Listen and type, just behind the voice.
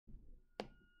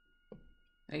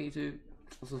Hey YouTube,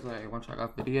 this is a one-shot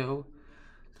golf video.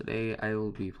 Today I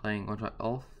will be playing one-shot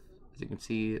golf. As you can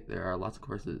see, there are lots of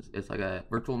courses. It's like a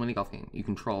virtual mini golf game. You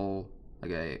control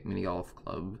like a mini golf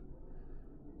club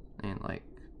and like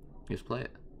you just play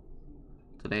it.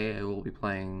 Today I will be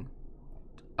playing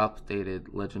updated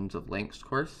Legends of Links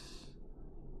course.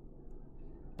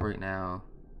 Right now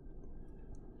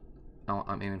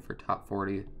I'm aiming for top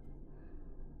 40.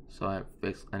 So I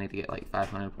need to get like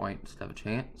 500 points to have a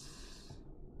chance.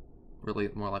 Really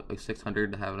more likely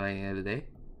 600 to have it at the end of the day.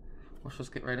 Let's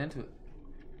just get right into it.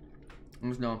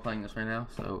 There's no one playing this right now,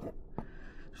 so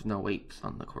there's no weights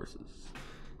on the courses.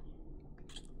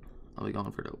 I'll be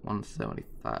going for the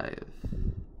 175.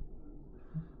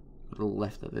 To the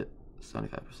left of it,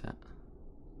 75%. I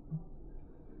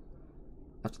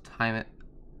have to time it.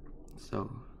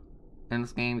 So in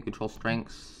this game you control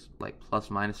strengths, like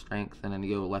plus minus strength, and then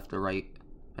you go left or right,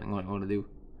 depending on what you want to do.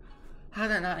 How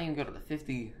did that not even go to the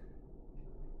 50?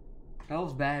 That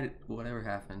was bad, whatever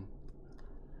happened.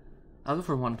 I'll go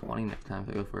for 120 next time if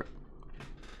I go for it.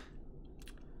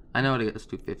 I know how to get this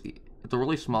 250. It's a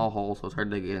really small hole, so it's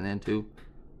hard to get into.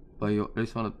 But you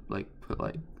just want to like put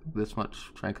like this much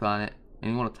strength on it. And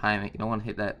you want to time it. You don't want to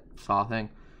hit that saw thing.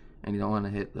 And you don't want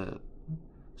to hit the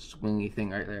swingy thing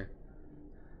right there.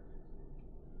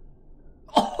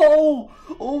 Oh!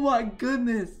 Oh my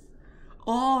goodness!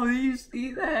 Oh, did you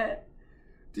see that?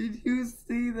 Did you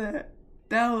see that?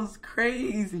 That was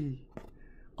crazy.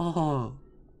 Oh.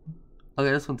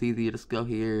 Okay, this one's easy. Just go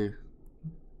here.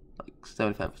 Like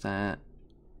 75%.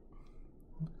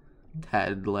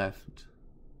 Tad left.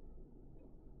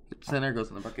 Hit center, goes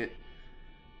in the bucket.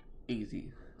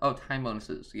 Easy. Oh, time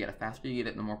bonuses. Yeah, the faster you get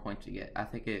it, the more points you get. I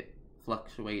think it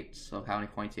fluctuates of how many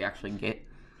points you actually get.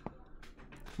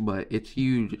 But it's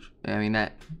huge. I mean,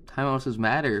 that time bonuses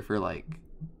matter for like,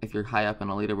 if you're high up in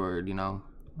a leaderboard, you know.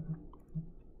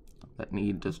 That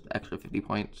need just extra 50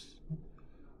 points.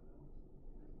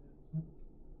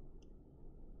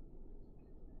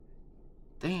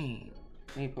 Dang.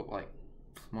 I need to put like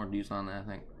more juice on that,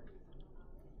 I think.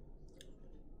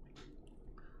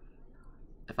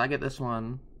 If I get this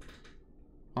one,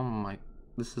 oh my,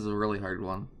 this is a really hard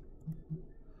one.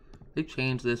 They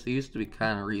changed this. It used to be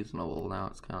kind of reasonable. Now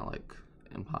it's kind of like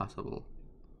impossible.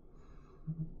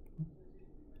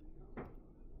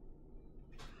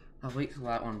 I'll wait till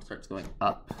that one starts going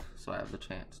up so I have the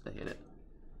chance to hit it.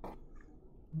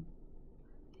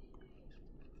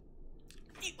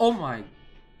 Oh my,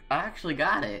 I actually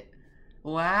got it.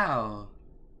 Wow.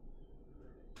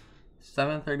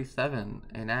 737,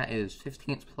 and that is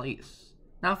 15th place.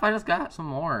 Now if I just got some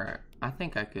more, I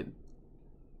think I could.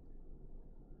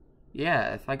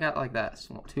 Yeah, if I got like that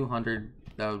 200,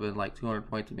 that would have been like 200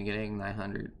 points at the beginning,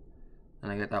 900.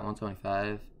 And I get that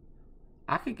 125.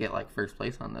 I could get like first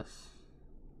place on this.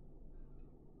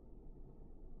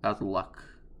 That was luck.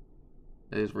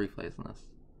 There's replays on this.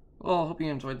 Well, I hope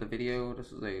you enjoyed the video.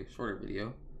 This is a shorter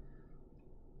video.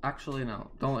 Actually,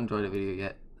 no. Don't enjoy the video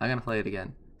yet. I'm gonna play it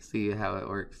again. See how it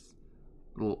works.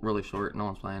 Really short. No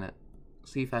one's playing it.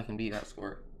 See if I can beat that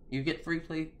score. You get three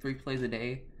plays a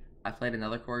day. I played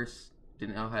another course.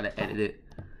 Didn't know how to edit it.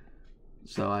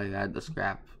 So I had to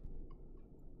scrap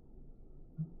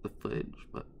the footage.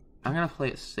 But I'm gonna play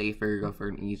it safer. Go for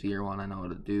an easier one. I know what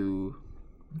to do.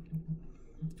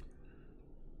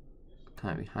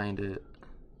 Time behind it.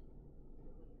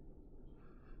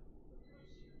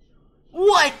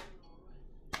 What?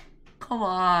 Come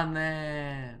on,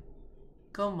 man.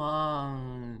 Come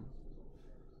on.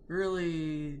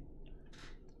 Really?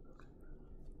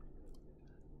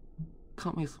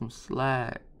 Cut me some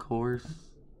slack, course.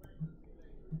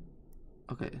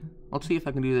 Okay, let's see if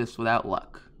I can do this without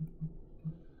luck.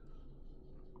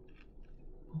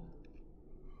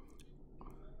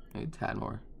 Maybe a tad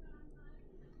more.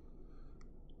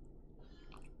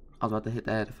 I was about to hit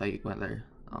that if I went there.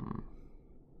 I'm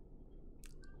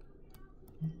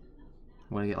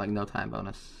gonna get like no time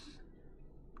bonus.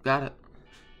 Got it.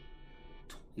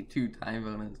 22 time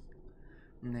bonus.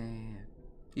 Man.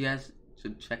 You guys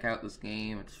should check out this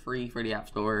game. It's free for the App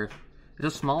Store.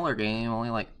 It's a smaller game, only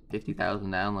like 50,000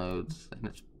 downloads. And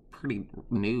it's pretty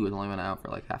new. It's only been out for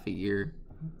like half a year.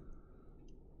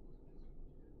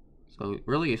 So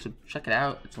really, you should check it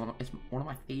out. It's one of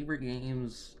my favorite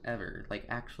games ever. Like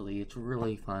actually, it's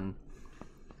really fun.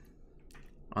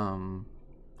 I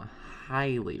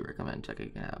highly recommend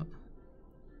checking it out.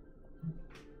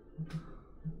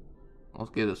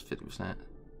 Let's give this 50%.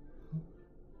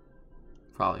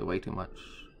 Probably way too much.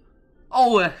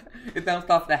 Oh, it bounced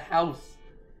off the house.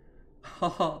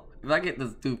 Oh, if I get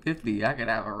this 250, I could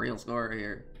have a real score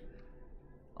here.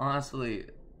 Honestly,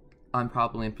 I'm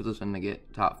probably in position to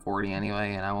get top 40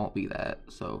 anyway, and I won't be that,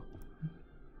 so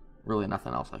really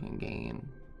nothing else I can gain.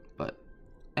 But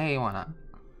hey, why not?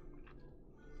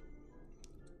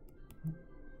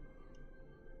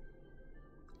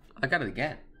 I got it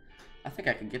again. I think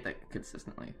I can get that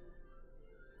consistently.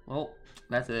 Well,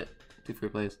 that's it. 2 free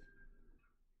plays.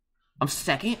 I'm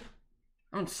second?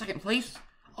 I'm in second place?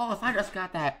 Oh, if I just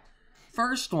got that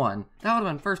first one, that would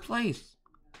have been first place.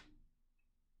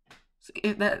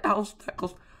 See, that was that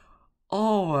close.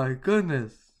 Oh my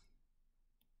goodness.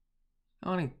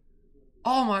 Honey.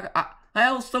 Oh my god.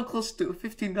 I was so close to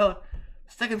 $15.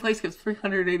 Second place gets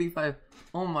 385.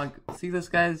 Oh my god. See this,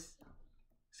 guys?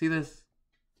 See this?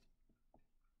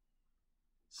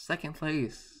 Second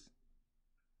place.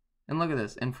 And look at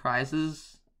this. In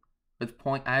prizes, with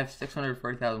I have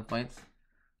 640,000 points.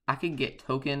 I can get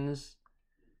tokens.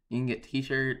 You can get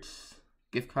t-shirts,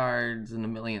 gift cards, and the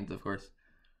millions, of course.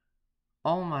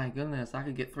 Oh my goodness, I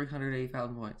could get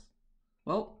 380,000 points.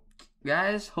 Well,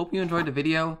 guys, hope you enjoyed the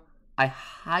video. I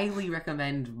highly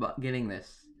recommend getting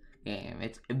this game.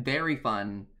 It's very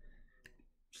fun.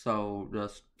 So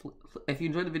just, if you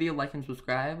enjoyed the video, like and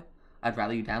subscribe. I'd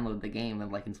rather you download the game than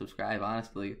like and subscribe,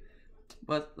 honestly.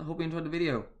 But I hope you enjoyed the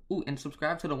video. Ooh, and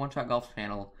subscribe to the One Shot Golf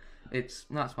channel. It's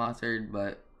not sponsored,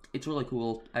 but it's really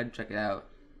cool. I'd check it out.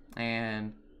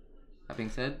 And that being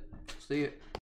said, see you.